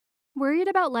Worried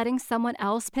about letting someone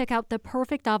else pick out the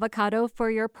perfect avocado for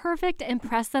your perfect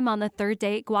impress them on the third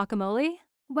date guacamole?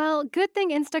 Well, good thing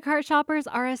Instacart shoppers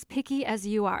are as picky as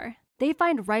you are. They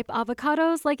find ripe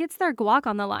avocados like it's their guac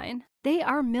on the line. They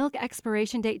are milk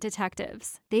expiration date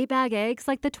detectives. They bag eggs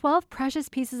like the 12 precious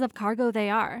pieces of cargo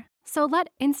they are. So let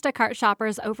Instacart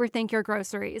shoppers overthink your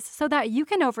groceries so that you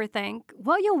can overthink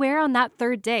what you'll wear on that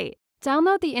third date.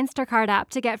 Download the Instacart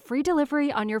app to get free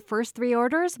delivery on your first 3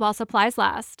 orders while supplies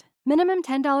last. Minimum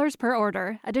 $10 per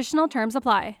order. Additional terms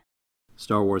apply.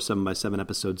 Star Wars 7x7,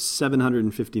 episode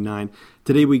 759.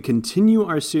 Today we continue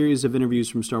our series of interviews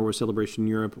from Star Wars Celebration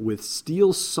Europe with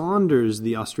Steele Saunders,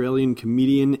 the Australian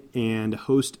comedian and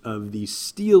host of the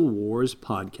Steele Wars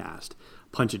podcast.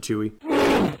 Punch it, Chewie.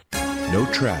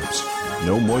 No traps,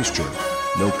 no moisture,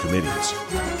 no committees.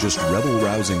 Just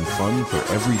rebel-rousing fun for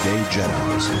everyday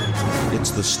Jedis.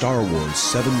 It's the Star Wars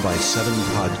 7x7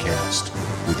 podcast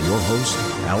with your host,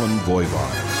 Alan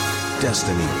Voivod.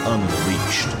 Destiny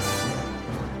Unleashed.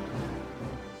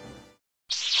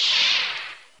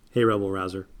 Hey, Rebel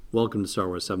Rouser. Welcome to Star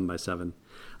Wars 7x7.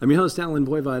 I'm your host, Alan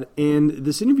Voivod, and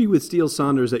this interview with Steele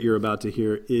Saunders that you're about to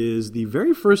hear is the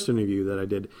very first interview that I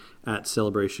did at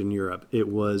Celebration Europe. It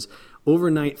was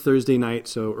overnight Thursday night,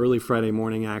 so early Friday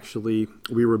morning, actually.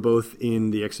 We were both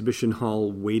in the exhibition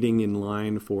hall waiting in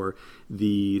line for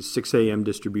the 6 a.m.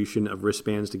 distribution of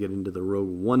wristbands to get into the Rogue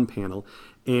One panel.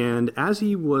 And as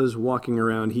he was walking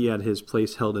around, he had his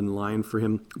place held in line for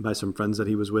him by some friends that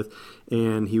he was with.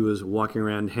 And he was walking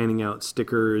around handing out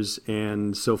stickers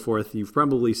and so forth. You've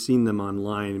probably seen them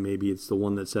online. Maybe it's the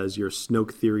one that says, "Your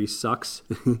Snoke theory sucks."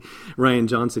 Rian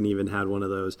Johnson even had one of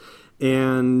those.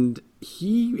 And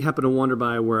he happened to wander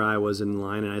by where I was in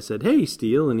line, and I said, "Hey,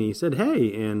 Steele," and he said,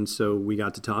 "Hey," and so we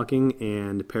got to talking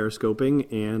and periscoping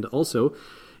and also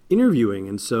interviewing.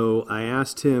 And so I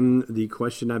asked him the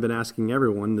question I've been asking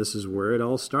everyone. This is where it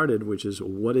all started, which is,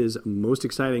 what is most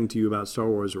exciting to you about Star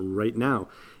Wars right now?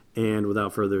 And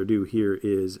without further ado, here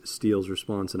is Steele's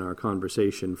response in our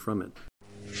conversation from it.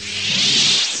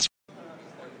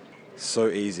 So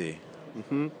easy.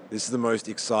 Mm-hmm. This is the most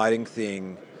exciting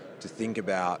thing to think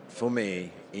about for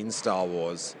me in Star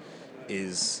Wars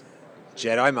is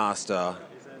Jedi Master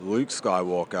Luke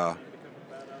Skywalker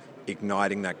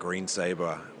igniting that green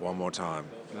saber one more time.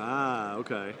 Ah,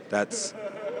 okay. That's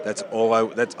all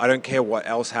I don't care what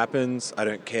else happens. I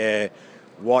don't care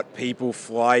what people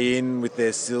fly in with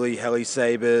their silly heli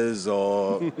sabers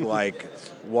or like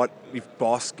what if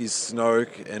Bosk is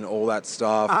Snoke and all that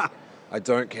stuff. I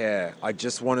don't care. I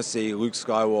just want to see Luke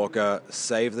Skywalker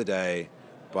save the day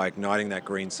by igniting that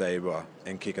green saber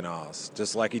and kicking ass,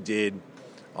 just like he did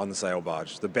on the sail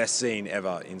barge. The best scene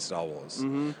ever in Star Wars.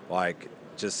 Mm-hmm. Like,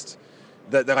 just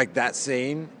that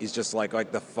scene is just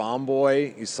like the farm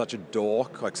boy is such a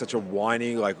dork, like such a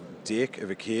whiny dick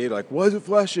of a kid. Like, why is it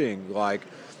flashing? Like,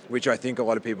 which I think a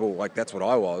lot of people that's what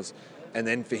I was. And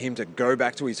then for him to go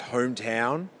back to his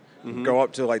hometown, mm-hmm. go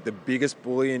up to the biggest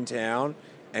bully in town,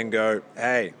 and go,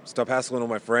 "Hey, stop hassling all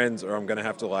my friends or I'm going to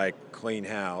have to, clean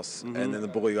house." Mm-hmm. And then the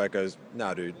bully, goes,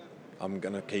 "Nah, dude, I'm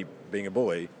going to keep being a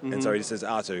bully." Mm-hmm. And so he just says,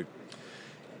 "R2,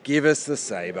 give us the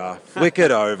saber, flick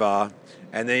it over."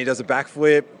 And then he does a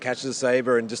backflip, catches the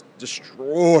saber, and just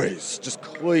destroys, just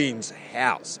cleans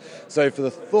house. So for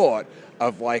the thought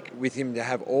of, with him to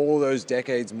have all those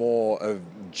decades more of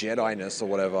Jedi-ness or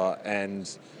whatever,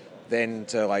 and then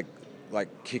to,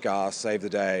 kick ass, save the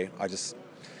day,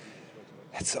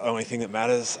 that's the only thing that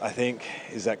matters, I think,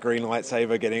 is that green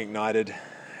lightsaber getting ignited.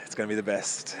 It's going to be the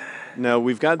best. Now,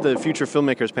 we've got the Future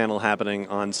Filmmakers panel happening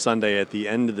on Sunday at the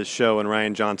end of the show, and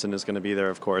Rian Johnson is going to be there,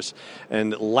 of course.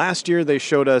 And last year, they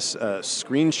showed us a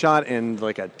screenshot and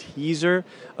a teaser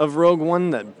of Rogue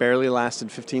One that barely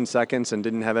lasted 15 seconds and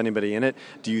didn't have anybody in it.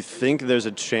 Do you think there's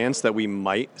a chance that we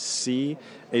might see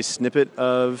a snippet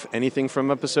of anything from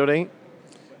Episode 8?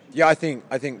 Yeah, I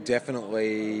think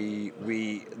definitely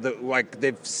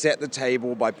they've set the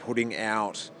table by putting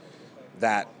out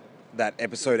that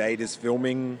Episode 8 is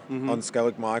filming mm-hmm. on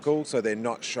Skellig Michael, so they're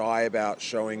not shy about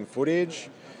showing footage.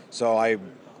 So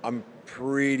I'm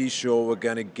pretty sure we're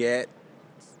going to get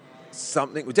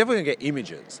something. We're definitely going to get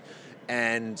images,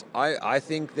 and I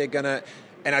think they're going to.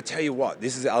 And I tell you what,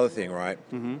 this is the other thing, right?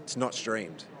 Mm-hmm. It's not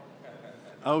streamed.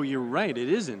 Oh, you're right. It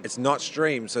isn't. It's not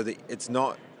streamed, so it's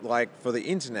not for the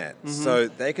internet, mm-hmm. so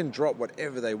they can drop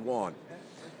whatever they want.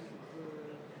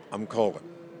 I'm calling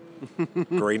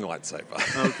green lightsaber.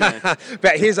 Okay.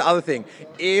 But here's the other thing: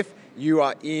 if you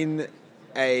are in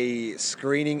a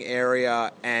screening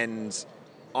area and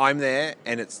I'm there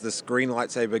and it's this green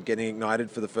lightsaber getting ignited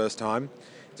for the first time,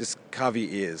 just cover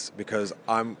your ears because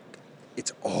I'm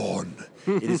it's on.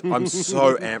 It is. I'm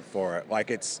so amped for it.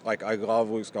 Like, it's like, I love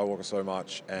Luke Skywalker so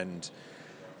much, and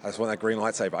I just want that green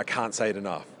lightsaber. I can't say it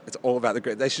enough. It's all about the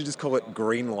green. They should just call it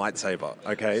green lightsaber,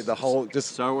 okay? The whole,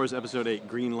 just... Star Wars Episode 8,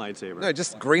 green lightsaber. No,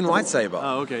 just green lightsaber.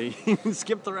 Oh, okay.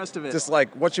 Skip the rest of it. Just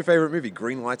like, what's your favorite movie?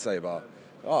 Green lightsaber.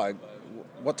 Oh,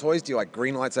 what toys do you like?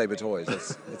 Green lightsaber toys.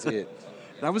 That's it.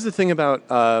 That was the thing about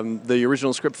the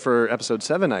original script for Episode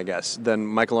 7, I guess. Then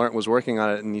Michael Arndt was working on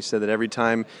it, and he said that every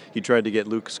time he tried to get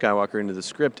Luke Skywalker into the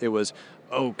script, it was,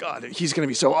 oh, God, he's going to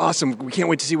be so awesome. We can't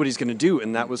wait to see what he's going to do.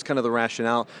 And that was kind of the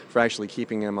rationale for actually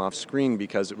keeping him off screen,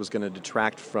 because it was going to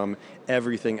detract from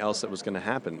everything else that was going to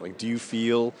happen. Like, do you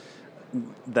feel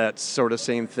that sort of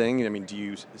same thing? I mean, do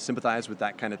you sympathize with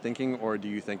that kind of thinking, or do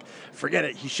you think, forget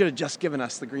it, he should have just given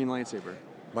us the green lightsaber?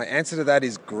 My answer to that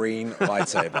is green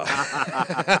lightsaber.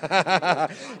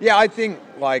 Yeah, I think,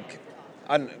 like,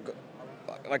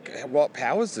 what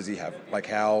powers does he have? Like,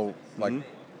 how, like, do you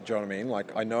know what I mean?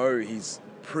 Like, I know he's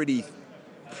pretty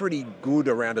good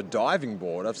around a diving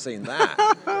board. I've seen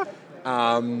that.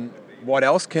 What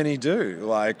else can he do?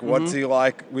 Like, what's he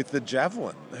like with the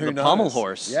javelin? Who knows? The pommel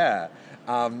horse. Yeah.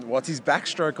 What's his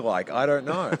backstroke like? I don't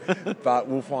know, but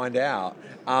we'll find out.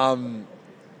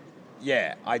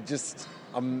 Yeah,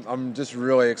 I'm just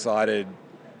really excited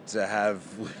to have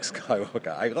Luke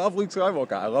Skywalker. I love Luke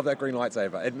Skywalker. I love that green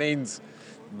lightsaber. It means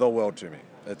the world to me.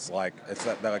 It's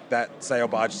that sail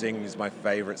barge scene is my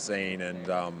favorite scene, and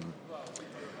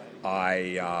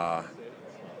that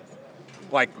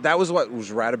was what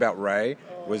was rad about Rey,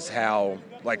 was how,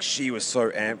 like, she was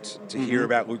so amped to hear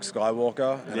about Luke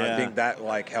Skywalker, and I think that,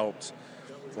 like, helped,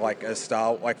 like,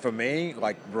 for me,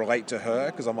 like, relate to her,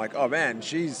 because I'm like, oh man,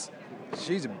 she's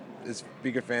as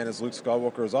big a fan as Luke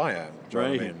Skywalker as I am. Do you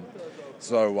know what I mean?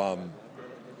 So,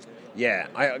 yeah,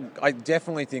 I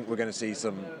definitely think we're going to see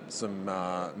some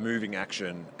moving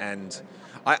action, and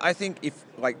I think if,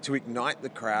 like, to ignite the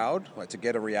crowd, like, to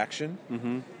get a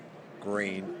reaction,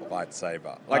 green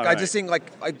lightsaber. Like, I just think,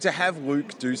 like, to have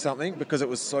Luke do something, because it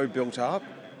was so built up,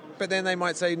 but then they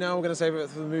might say, no, we're going to save it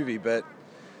for the movie, but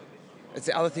it's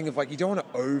the other thing of, like, you don't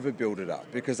want to overbuild it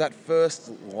up, because that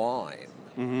first line,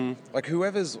 like,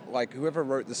 whoever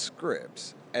wrote the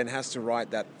script and has to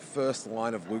write that first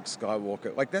line of Luke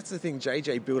Skywalker, like, that's the thing.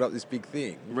 JJ built up this big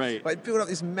thing, right? Like, built up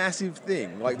this massive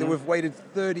thing, like, that we've waited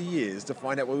 30 years to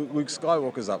find out what Luke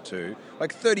Skywalker's up to,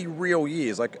 like 30 real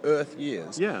years, like Earth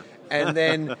years. Yeah. And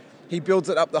then he builds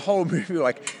it up the whole movie,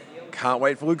 like, can't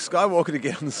wait for Luke Skywalker to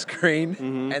get on the screen,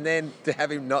 and then to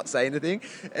have him not say anything.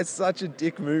 It's such a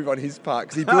dick move on his part,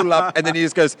 because he built it up and then he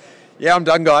just goes, yeah, I'm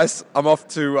done, guys. I'm off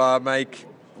to make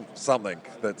something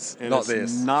that's and not it's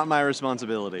this. Not my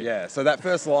responsibility. Yeah, so that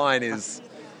first line is,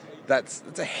 that's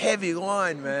a heavy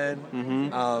line,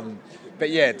 man. But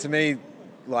yeah, to me,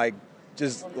 like,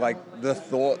 just like the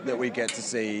thought that we get to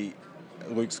see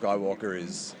Luke Skywalker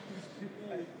is,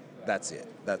 that's it.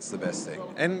 That's the best thing.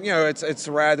 And, you know, it's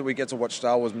rad that we get to watch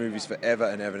Star Wars movies forever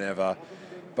and ever and ever,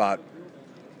 but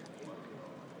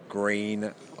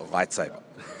green lightsaber.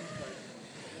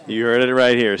 You heard it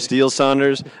right here. Steele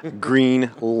Saunders,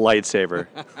 green lightsaber.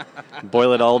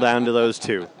 Boil it all down to those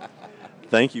two.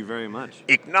 Thank you very much.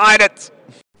 Ignite it!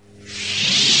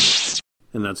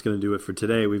 And that's going to do it for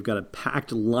today. We've got a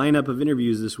packed lineup of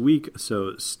interviews this week,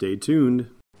 so stay tuned.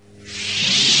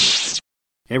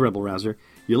 Hey, Rebel Rouser.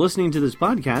 You're listening to this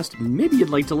podcast, maybe you'd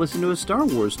like to listen to a Star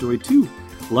Wars story too.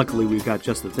 Luckily, we've got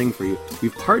just the thing for you.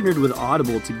 We've partnered with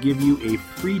Audible to give you a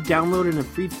free download and a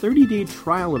free 30-day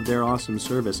trial of their awesome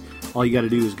service. All you got to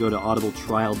do is go to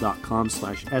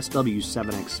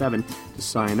audibletrial.com/SW7X7 to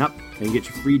sign up and get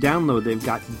your free download. They've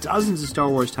got dozens of Star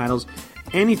Wars titles,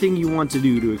 anything you want to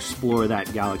do to explore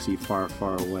that galaxy far,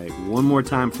 far away. One more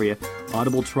time for you,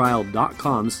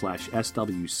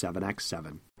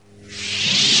 audibletrial.com/SW7X7.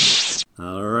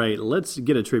 All right, let's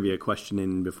get a trivia question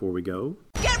in before we go.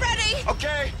 Get ready!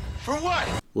 Okay, for what?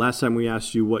 Last time we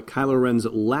asked you what Kylo Ren's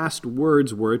last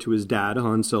words were to his dad,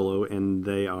 Han Solo, and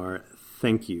they are,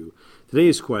 thank you.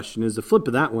 Today's question is the flip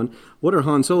of that one. What are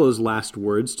Han Solo's last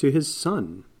words to his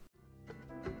son?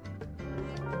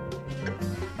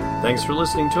 Thanks for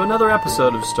listening to another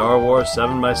episode of Star Wars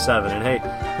 7x7. And hey,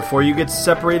 before you get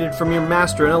separated from your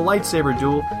master in a lightsaber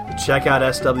duel, check out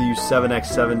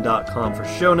SW7x7.com for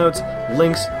show notes,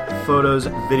 links, photos,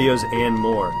 videos, and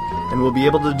more. And we'll be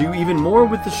able to do even more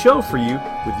with the show for you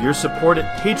with your support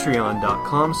at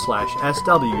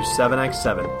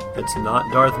patreon.com/SW7x7. It's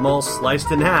not Darth Maul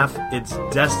sliced in half, it's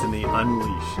Destiny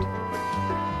Unleashed.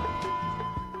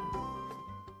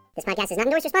 This podcast is not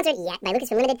endorsed or sponsored yet by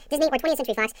Lucasfilm Limited, Disney, or 20th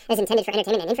Century Fox. It is intended for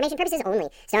entertainment and information purposes only.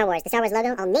 Star Wars, the Star Wars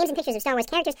logo, all names and pictures of Star Wars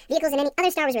characters, vehicles, and any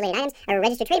other Star Wars related items are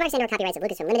registered trademarks and/or copyrights of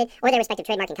Lucasfilm Limited or their respective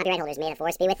trademark and copyright holders. May the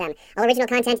force be with them. All original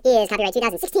content is copyright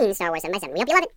 2016 Star Wars 7x7. We hope you love it.